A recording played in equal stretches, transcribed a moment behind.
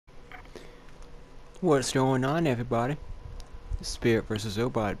What's going on, everybody? Spirit versus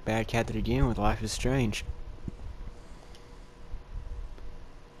Obot, Bad Cat at it again with Life is Strange.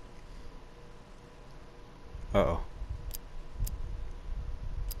 Uh-oh.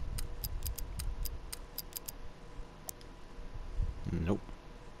 Nope.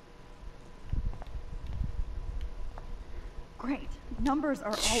 Great. Numbers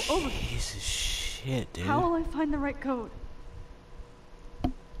are all over. Jesus shit, dude. How will I find the right code?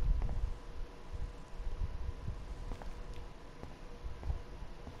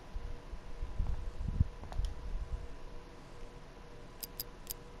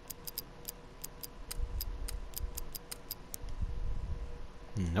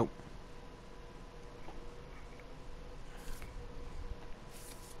 Nope.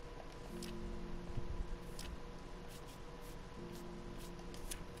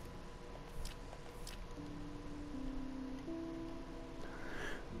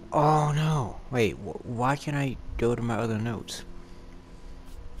 Oh no! Wait, why can't I go to my other notes?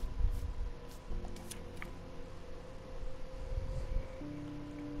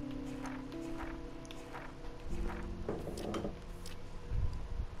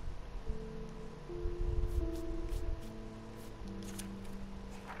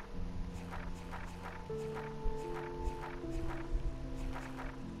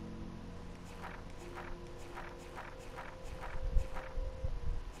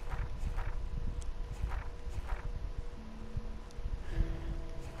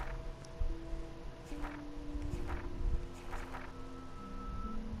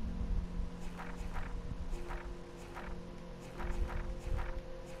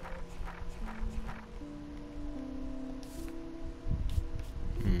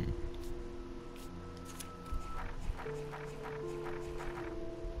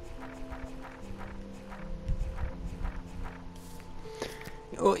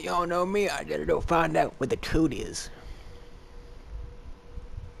 Oh, y'all know me, I gotta go find out where the code is.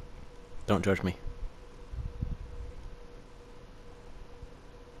 Don't judge me.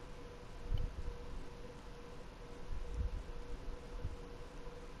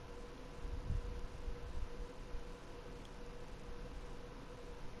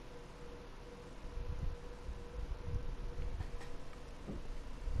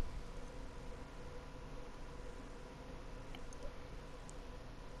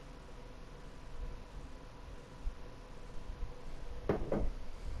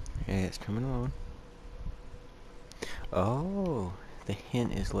 Yeah, it's coming along. Oh, the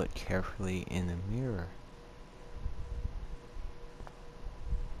hint is look carefully in the mirror.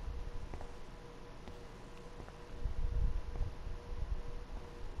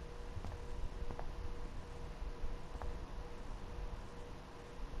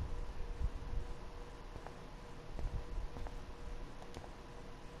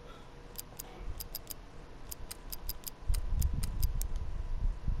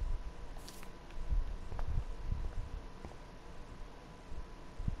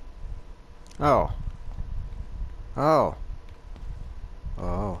 Oh. Oh.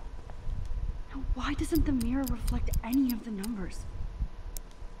 Oh. Now, why doesn't the mirror reflect any of the numbers?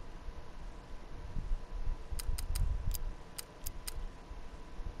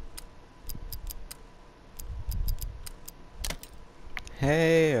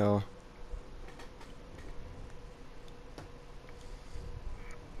 Hey-oh.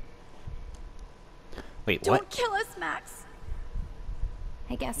 Wait, what? Don't kill us, Max!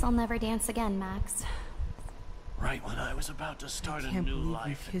 I guess I'll never dance again, Max. Right when I was about to start a new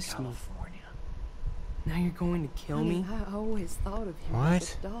life in California. Now you're going to kill me? I always thought of you What?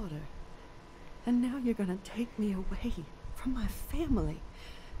 as a daughter. And now you're gonna take me away from my family.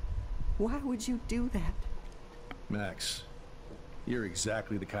 Why would you do that? Max, you're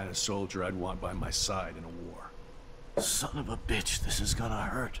exactly the kind of soldier I'd want by my side in a war. Son of a bitch, this is gonna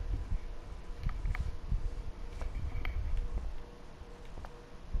hurt.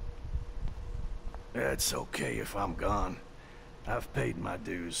 It's okay if I'm gone. I've paid my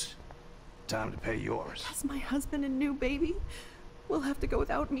dues. Time to pay yours. As my husband and new baby will have to go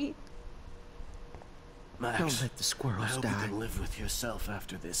without me. Max, Don't let the I squirrels hope you die. can live with yourself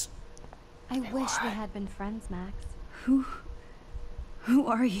after this. I wish we had been friends, Max. Who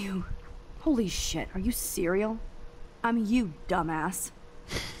are you? Holy shit, are you serial? I'm you, dumbass.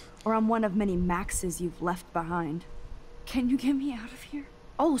 Or I'm one of many Maxes you've left behind. Can you get me out of here?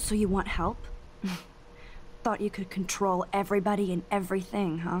 Oh, so you want help? Thought you could control everybody and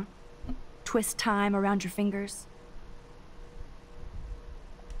everything, huh? Twist time around your fingers?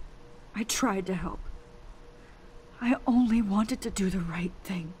 I tried to help. I only wanted to do the right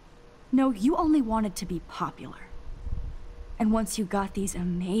thing. No, you only wanted to be popular. And once you got these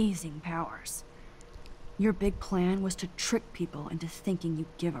amazing powers, Your big plan was to trick people into thinking you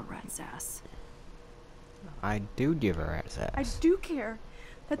give a rat's ass. I do give a rat's ass. I do care.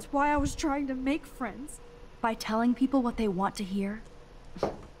 That's why I was trying to make friends. By telling people what they want to hear?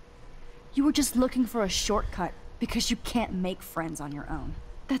 You were just looking for a shortcut because you can't make friends on your own.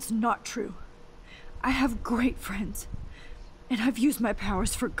 That's not true. I have great friends, and I've used my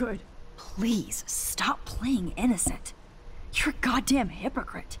powers for good. Please, stop playing innocent. You're a goddamn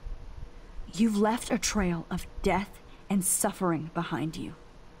hypocrite. You've left a trail of death and suffering behind you.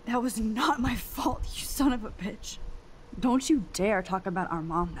 That was not my fault, you son of a bitch. Don't you dare talk about our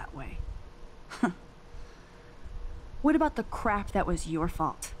mom that way. What about the crap that was your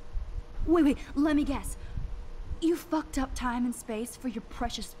fault? Wait, let me guess. You fucked up time and space for your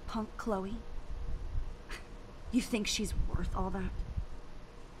precious punk Chloe? You think she's worth all that?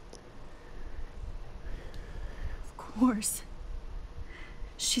 Of course.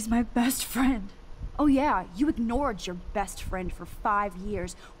 She's my best friend. Oh yeah, you ignored your best friend for 5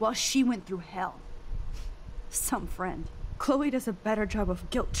 years while she went through hell. Some friend. Chloe does a better job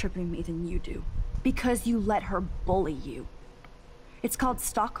of guilt-tripping me than you do. Because you let her bully you. It's called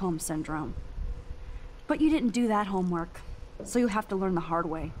Stockholm Syndrome. But you didn't do that homework, so you'll have to learn the hard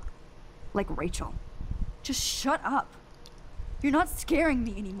way. Like Rachel. Just shut up. You're not scaring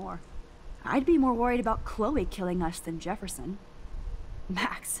me anymore. I'd be more worried about Chloe killing us than Jefferson.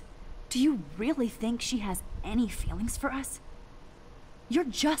 Max, do you really think she has any feelings for us? You're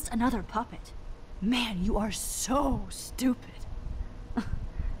just another puppet. Man, you are so stupid.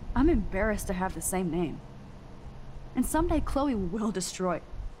 I'm embarrassed to have the same name. And someday Chloe will destroy...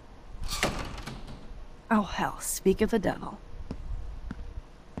 Oh hell, speak of the devil.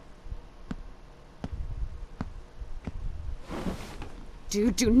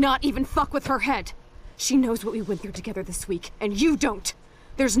 Dude, do not even fuck with her head. She knows what we went through together this week, and you don't.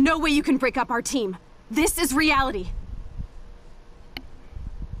 There's no way you can break up our team. This is reality.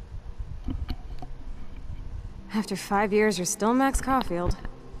 After 5 years, you're still Max Caulfield.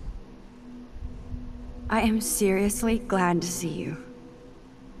 I am seriously glad to see you.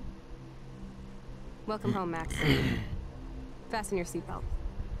 Welcome home, Max. Fasten your seatbelt.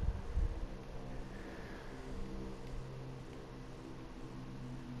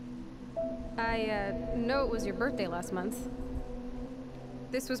 I know it was your birthday last month.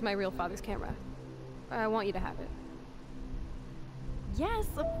 This was my real father's camera. I want you to have it. Yes,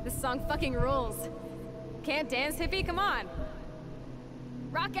 this song fucking rules. Can't dance, hippie? Come on.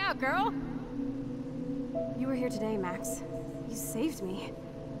 Rock out, girl. You were here today, Max. You saved me.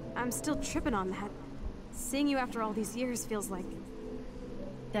 I'm still tripping on that. Seeing you after all these years feels like...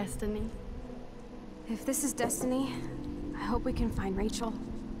 Destiny. If this is destiny, I hope we can find Rachel.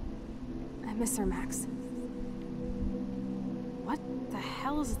 I miss her, Max. What the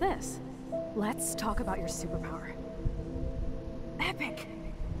hell is this? Let's talk about your superpower. Epic!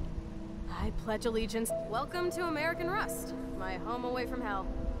 I pledge allegiance. Welcome to American Rust, my home away from hell.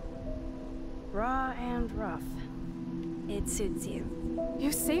 Raw and rough. It suits you.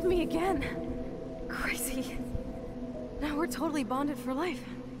 You saved me again. Crazy. Now we're totally bonded for life.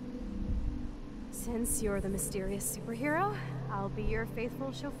 Since you're the mysterious superhero, I'll be your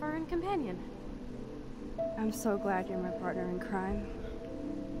faithful chauffeur and companion. I'm so glad you're my partner in crime.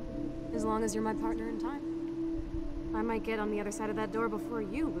 As long as you're my partner in time. I might get on the other side of that door before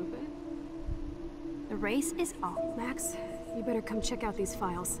you, Lupin. The race is on. Max, you better come check out these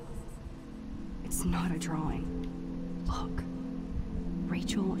files. It's not a drawing. Look.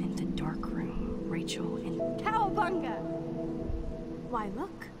 Rachel in the dark room. Rachel in... Cowabunga! Why,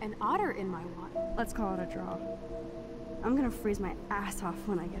 look, an otter in my water. Let's call it a draw. I'm gonna freeze my ass off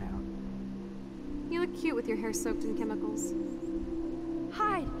when I get out. You look cute with your hair soaked in chemicals.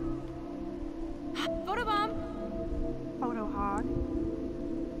 Hide! Photobomb! Photo hog.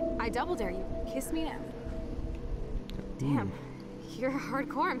 I double dare you. Kiss me now. Damn, you're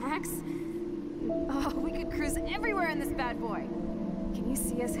hardcore, Max. Oh, we could cruise everywhere in this bad boy. Can you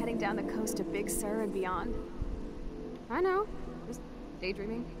see us heading down the coast to Big Sur and beyond? I know, just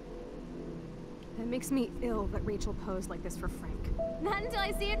daydreaming. That makes me ill that Rachel posed like this for Frank. Not until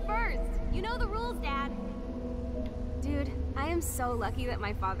I see it first. You know the rules, Dad. Dude, I am so lucky that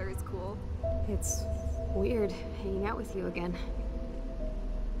my father is cool. It's weird hanging out with you again.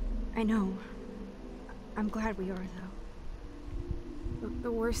 I know. I'm glad we are, though.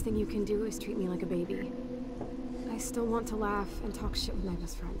 The worst thing you can do is treat me like a baby. I still want to laugh and talk shit with my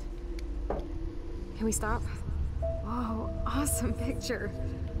best friend. Can we stop? Whoa, awesome picture.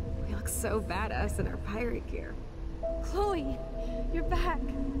 We look so badass in our pirate gear. Chloe, you're back.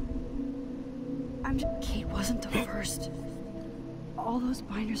 Kate wasn't the first. All those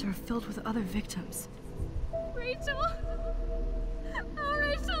binders are filled with other victims. Rachel! Oh,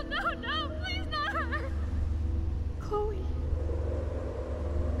 Rachel, no, please not her! Chloe.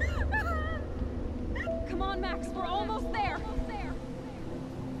 Come on, Max, we're almost there.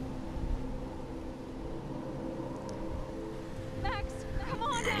 Max, come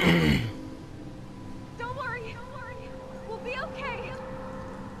on now. Don't worry. We'll be okay.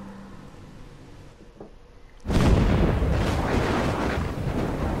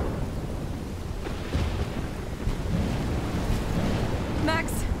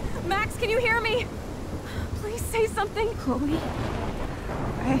 Max, can you hear me? Please say something. Chloe?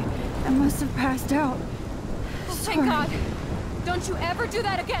 I must have passed out. Oh, Sorry. thank God. Don't you ever do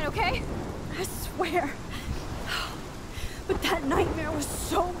that again, okay? I swear. But that nightmare was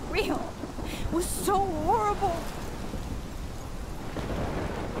so real. It was so horrible.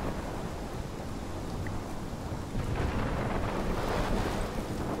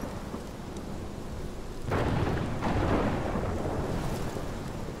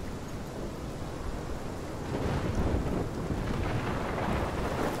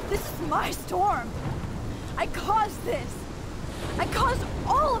 This is my storm. I caused this. I caused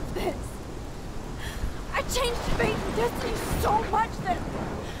all of this. I changed fate and destiny so much that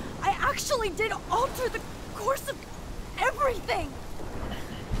I actually did alter the course of everything.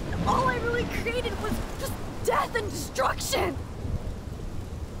 All I really created was just death and destruction.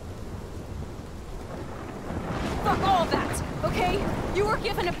 Fuck all that, okay? You were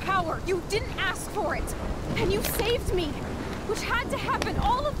given a power. You didn't ask for it. And you saved me. Which had to happen.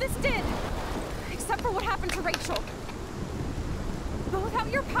 All of this did. Except for what happened to Rachel. But without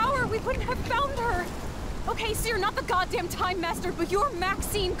your power, we wouldn't have found her. Okay, so you're not the goddamn Time Master, but you're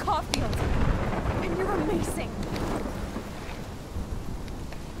Maxine Caulfield. And you're amazing.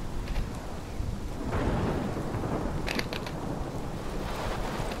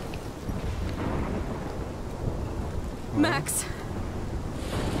 Max.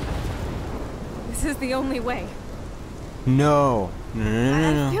 This is the only way. No.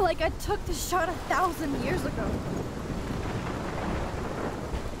 I feel like I took the shot 1,000 years ago.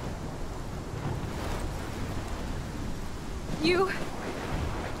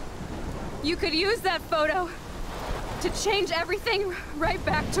 You could use that photo to change everything right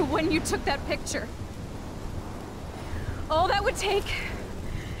back to when you took that picture. All that would take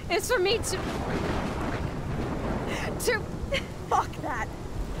is for me to... Fuck that.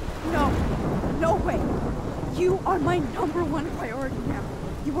 No way. You are my #1 priority now.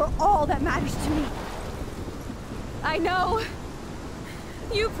 You are all that matters to me. I know.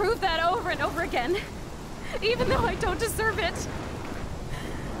 You prove that over and over again. Even though I don't deserve it.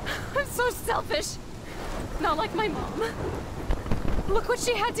 I'm so selfish. Not like my mom. Look what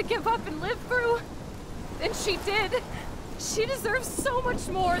she had to give up and live through. And she did. She deserves so much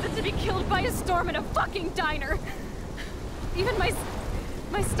more than to be killed by a storm in a fucking diner. Even my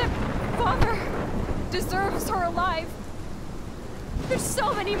stepfather deserves her alive. There's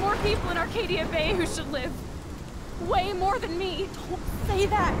so many more people in Arcadia Bay who should live. Way more than me. Don't say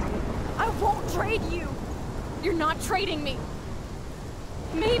that. I won't trade you. You're not trading me.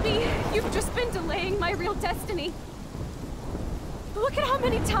 Maybe you've just been delaying my real destiny. Look at how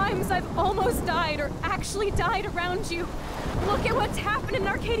many times I've almost died or actually died around you. Look at what's happened in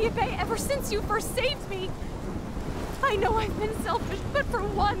Arcadia Bay ever since you first saved me. I know I've been selfish, but for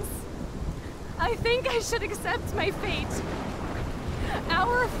once, I think I should accept my fate.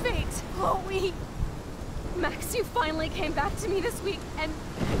 Our fate. Chloe. Max, you finally came back to me this week, and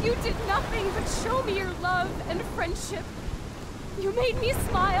you did nothing but show me your love and friendship. You made me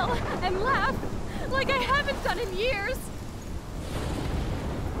smile and laugh like I haven't done in years.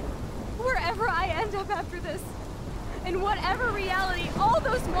 Wherever I end up after this, in whatever reality, all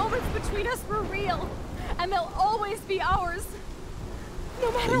those moments between us were real, and they'll always be ours.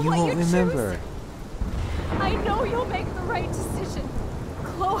 No matter You what you won't remember. choose. I know you'll make the right decision.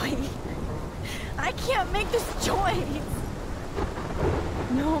 Chloe. I can't make this choice.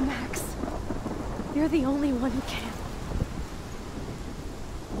 No, Max. You're the only one who can.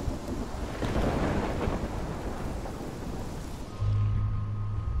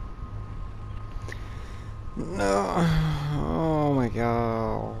 No. Oh my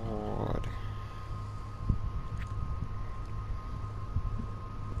god.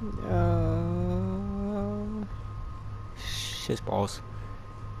 Shit balls.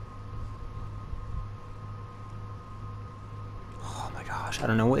 Oh my gosh, I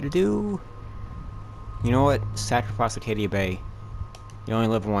don't know what to do. You know what? Sacrifice Arcadia Bay. You only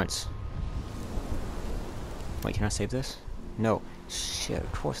live once. Wait, can I save this? No. Shit,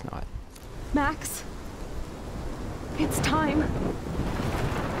 of course not. Max. It's time.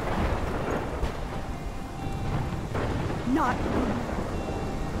 not.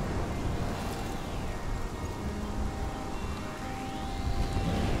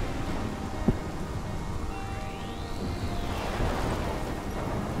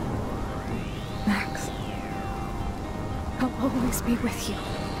 Max, I'll always be with you.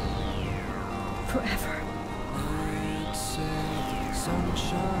 Forever. It's a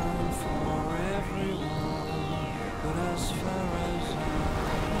sunshine for everyone, but as far as I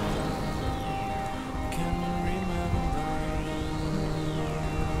can remember,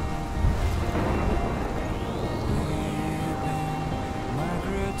 we've been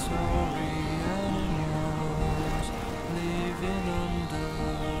migratory animals, living under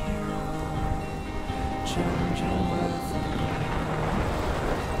changing weather.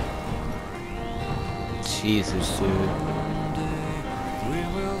 Jesus, dude.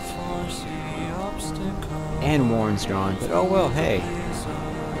 And Warren's drawn, but oh well, hey.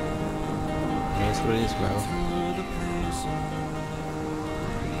 That's what it is, bro.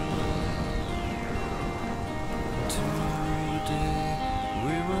 Today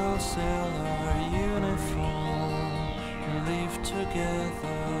we will sell our uniform and live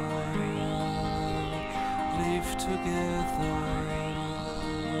together.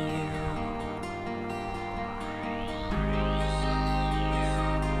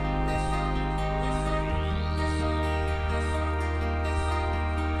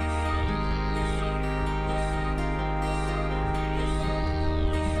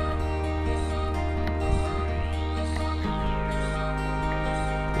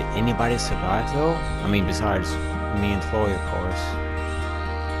 Anybody survive though? I mean, besides me and Chloe, of course.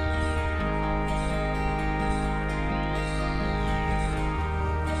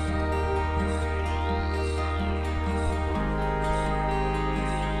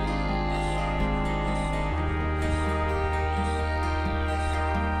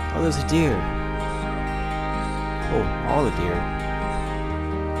 Oh, there's a deer. Oh, all the deer.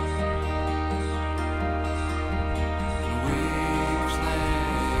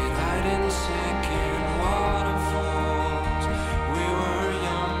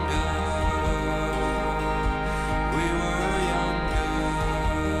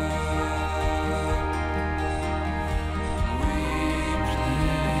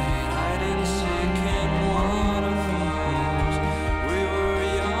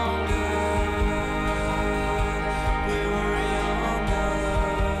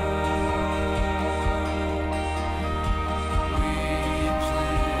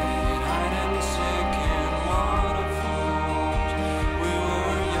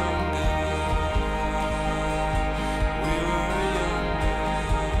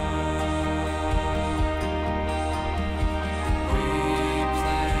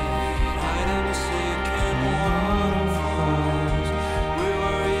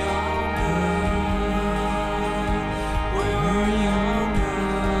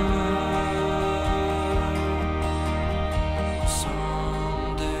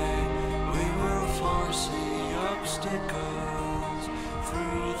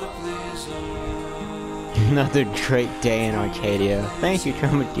 Another great day in Arcadia. Thank you,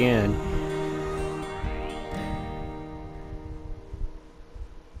 come again.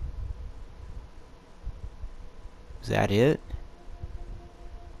 Is that it?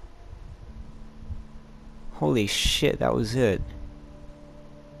 Holy shit, that was it.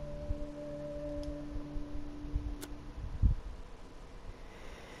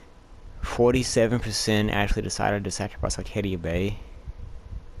 %47 actually decided to sacrifice Arcadia Bay.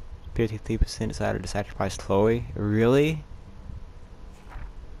 53% decided to sacrifice Chloe. Really?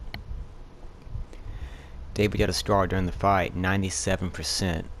 David got a straw during the fight.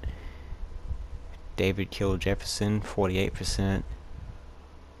 97%. David killed Jefferson. 48%.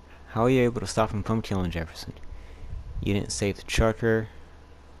 How are you able to stop him from killing Jefferson? You didn't save the trucker.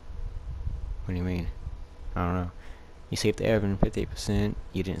 What do you mean? I don't know. You saved Evan. 58%.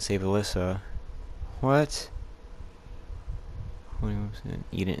 You didn't save Alyssa. What? 21%.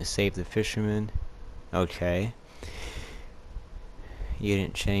 You didn't save the fisherman. Okay. You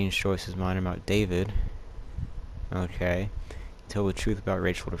didn't change Joyce's mind about David. Okay. Tell the truth about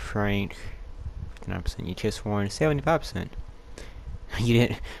Rachel to Frank. 59%. You kissed Warren. 75%. You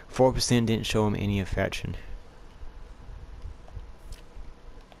didn't. 4% didn't show him any affection.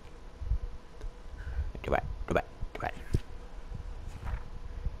 Do it.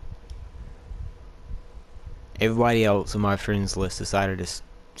 Everybody else on my friends list decided to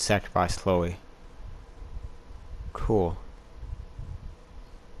sacrifice Chloe. Cool.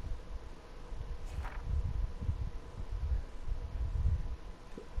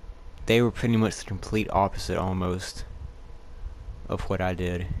 They were pretty much the complete opposite almost of what I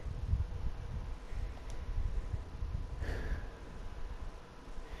did.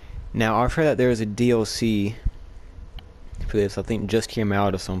 Now I've heard that there is a DLC for this. I think just came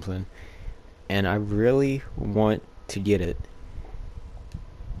out or something, and I really want to get it.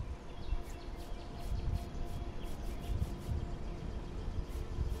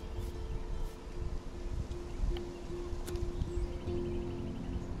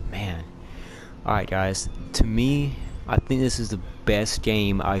 Man. Alright guys, to me, I think this is the best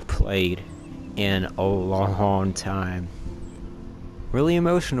game I've played in a long time. Really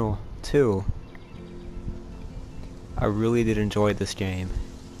emotional, too. I really did enjoy this game,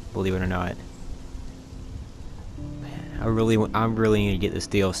 believe it or not. Man, I'm really gonna get this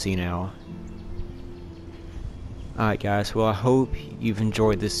DLC now. Alright guys, well I hope you've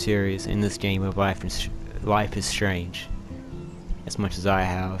enjoyed this series and this game of Life is Strange as much as I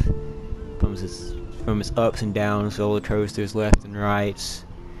have. From its ups and downs, roller coasters, left and rights,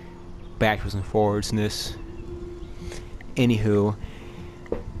 backwards and forwardsness. Anywho,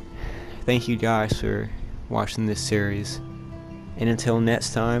 thank you guys for watching this series, and until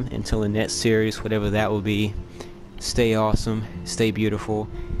next time, until the next series, whatever that will be, stay awesome, stay beautiful.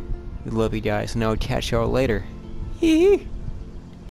 We love you guys, and I'll catch y'all later. Hee hee.